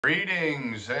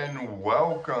Greetings and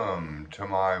welcome to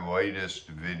my latest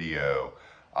video.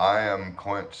 I am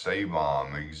Clint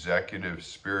Sabom, Executive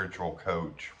Spiritual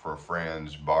Coach for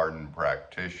Franz Bardon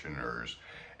practitioners,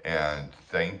 and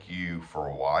thank you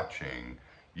for watching.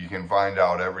 You can find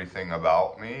out everything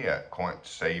about me at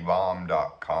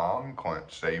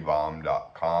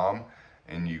clintSabom.com,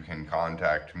 and you can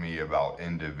contact me about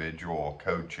individual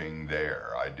coaching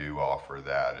there. I do offer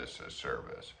that as a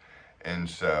service. And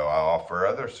so I offer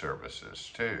other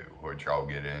services too, which I'll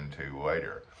get into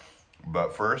later.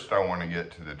 But first I want to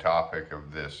get to the topic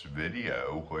of this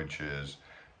video, which is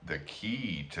the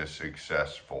key to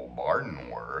successful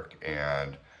Bardon work,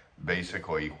 and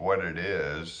basically what it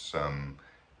is, some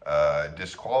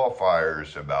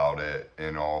disqualifiers about it,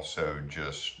 and also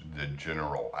just the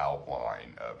general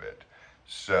outline of it.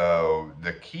 So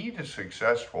the key to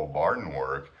successful Bardon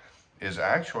work is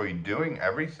actually doing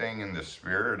everything in the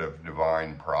spirit of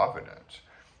divine providence.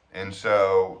 And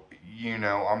so,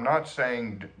 I'm not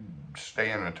saying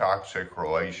stay in a toxic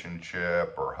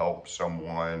relationship or help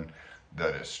someone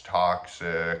that is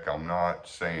toxic. I'm not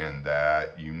saying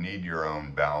that. You need your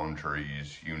own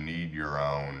boundaries. You need your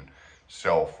own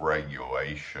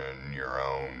self-regulation, your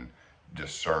own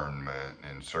discernment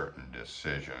in certain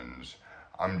decisions.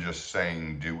 I'm just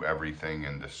saying do everything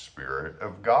in the spirit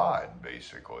of God,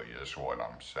 basically, is what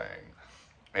I'm saying.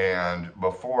 And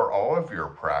before all of your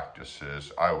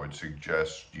practices, I would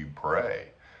suggest you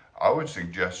pray. I would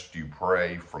suggest you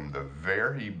pray from the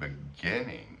very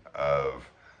beginning of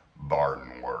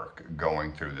Bardon work,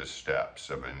 going through the steps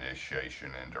of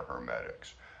initiation into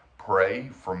Hermetics. Pray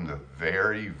from the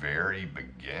very, very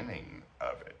beginning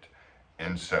of it.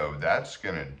 And so that's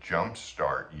going to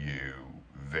jumpstart you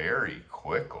very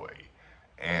quickly,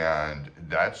 and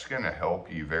that's going to help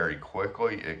you very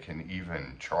quickly. It can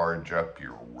even charge up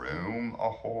your room a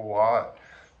whole lot.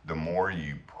 The more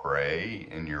you pray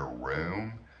in your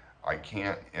room, I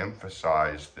can't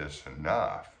emphasize this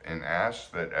enough, and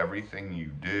ask that everything you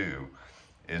do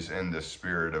is in the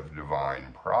spirit of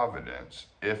divine providence.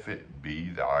 If it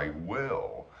be thy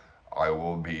will, I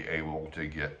will be able to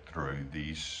get through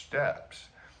these steps.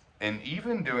 And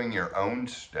even doing your own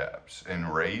steps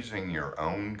and raising your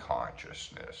own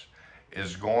consciousness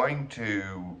is going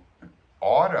to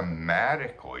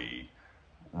automatically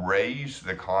raise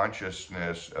the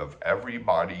consciousness of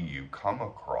everybody you come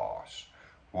across,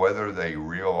 whether they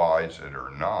realize it or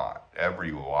not.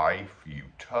 Every life you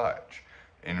touch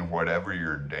in whatever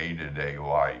your day-to-day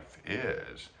life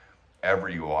is,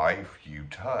 every life you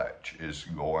touch is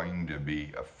going to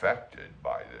be affected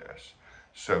by this.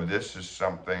 So this is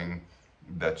something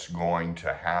that's going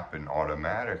to happen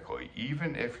automatically.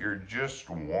 Even if you're just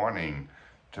wanting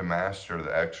to master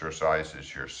the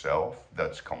exercises yourself,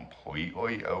 that's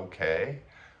completely okay.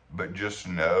 But just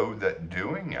know that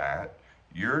doing that,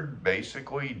 you're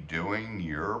basically doing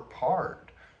your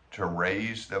part to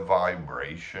raise the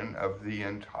vibration of the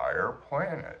entire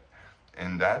planet.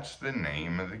 And that's the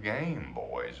name of the game,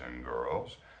 boys and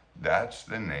girls. That's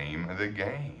the name of the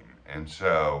game. And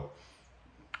so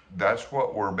that's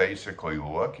what we're basically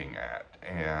looking at.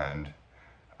 And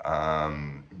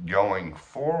going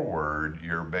forward,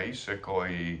 you're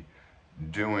basically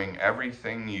doing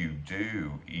everything you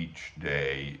do each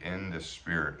day in the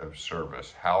spirit of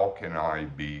service. How can I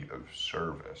be of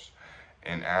service?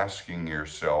 And asking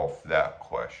yourself that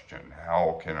question,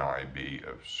 how can I be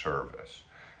of service?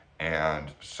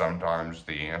 And sometimes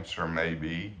the answer may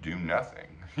be do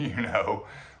nothing,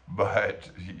 but,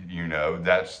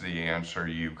 that's the answer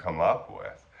you come up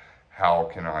with. How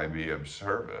can I be of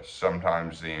service?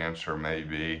 Sometimes the answer may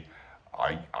be,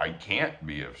 I can't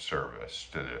be of service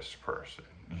to this person.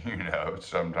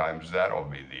 Sometimes that'll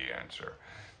be the answer.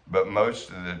 But most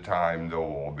of the time there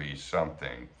will be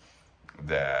something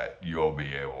that you'll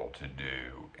be able to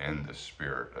do in the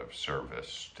spirit of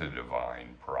service to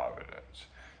divine providence.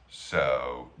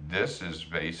 So this is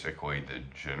basically the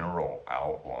general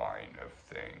outline of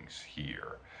things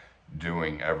here,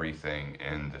 doing everything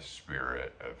in the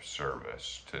spirit of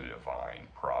service to divine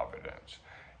providence,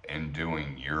 and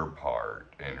doing your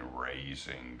part in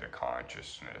raising the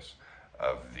consciousness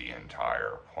of the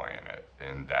entire planet,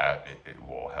 and that it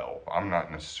will help. I'm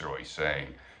not necessarily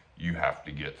saying you have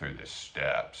to get through the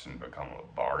steps and become a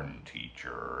Bardon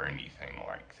teacher or anything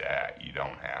like that. You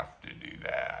don't have to do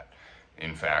that.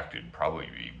 In fact, it'd probably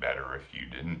be better if you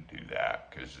didn't do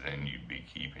that, because then you'd be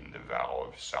keeping the vow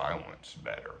of silence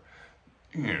better.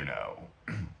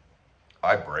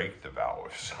 I break the vow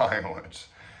of silence,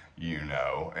 and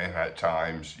at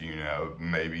times,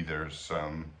 maybe there's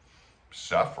some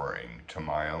suffering to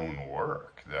my own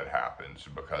work that happens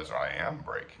because I am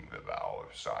breaking the vow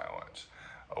of silence.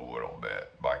 a little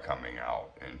bit by coming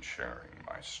out and sharing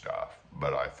my stuff.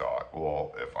 But I thought,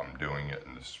 well, if I'm doing it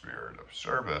in the spirit of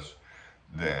service,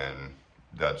 then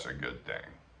that's a good thing.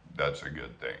 That's a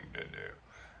good thing to do.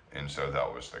 And so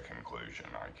that was the conclusion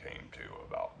I came to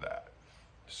about that.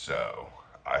 So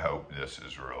I hope this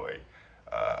is really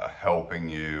helping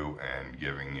you and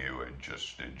giving you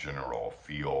just a general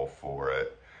feel for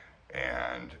it.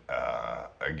 And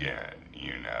again,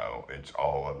 you know, it's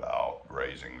all about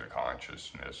raising the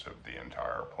consciousness of the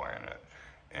entire planet.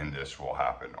 And this will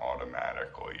happen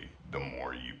automatically the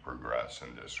more you progress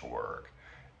in this work.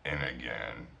 And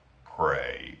again,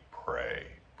 pray, pray,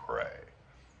 pray.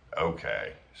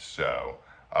 Okay, so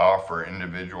I offer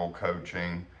individual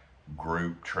coaching,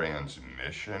 group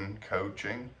transmission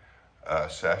coaching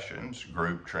sessions,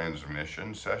 group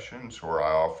transmission sessions, where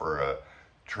I offer a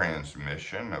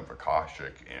transmission of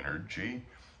Akashic energy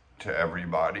to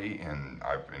everybody, and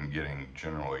I've been getting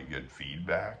generally good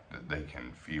feedback that they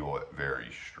can feel it very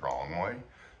strongly.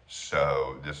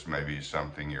 So this may be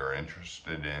something you're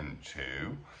interested in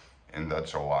too, and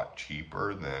that's a lot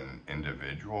cheaper than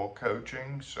individual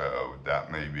coaching, so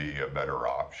that may be a better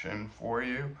option for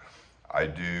you. I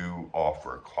do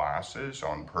offer classes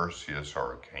on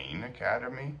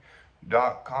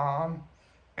PerseusArcaneAcademy.com,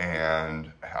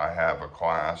 and I have a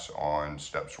class on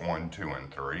steps 1, 2, and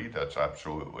 3 that's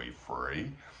absolutely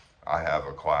free. I have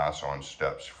a class on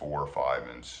steps 4, 5,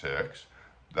 and 6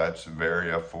 that's very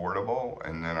affordable,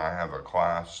 and then I have a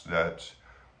class that's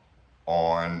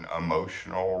on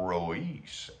emotional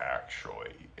release,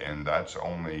 actually, and that's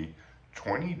only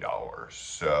 $20.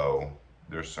 So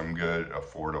there's some good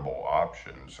affordable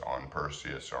options on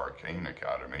Perseus Arcane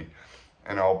Academy,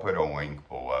 and I'll put a link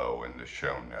below in the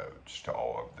show notes to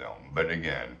all of them. But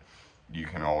again, you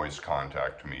can always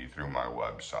contact me through my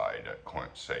website at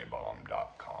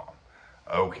clintsaybom.com.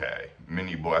 Okay,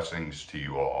 many blessings to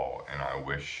you all, and I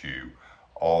wish you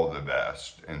all the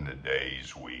best in the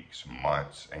days, weeks,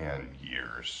 months, and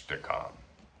years to come.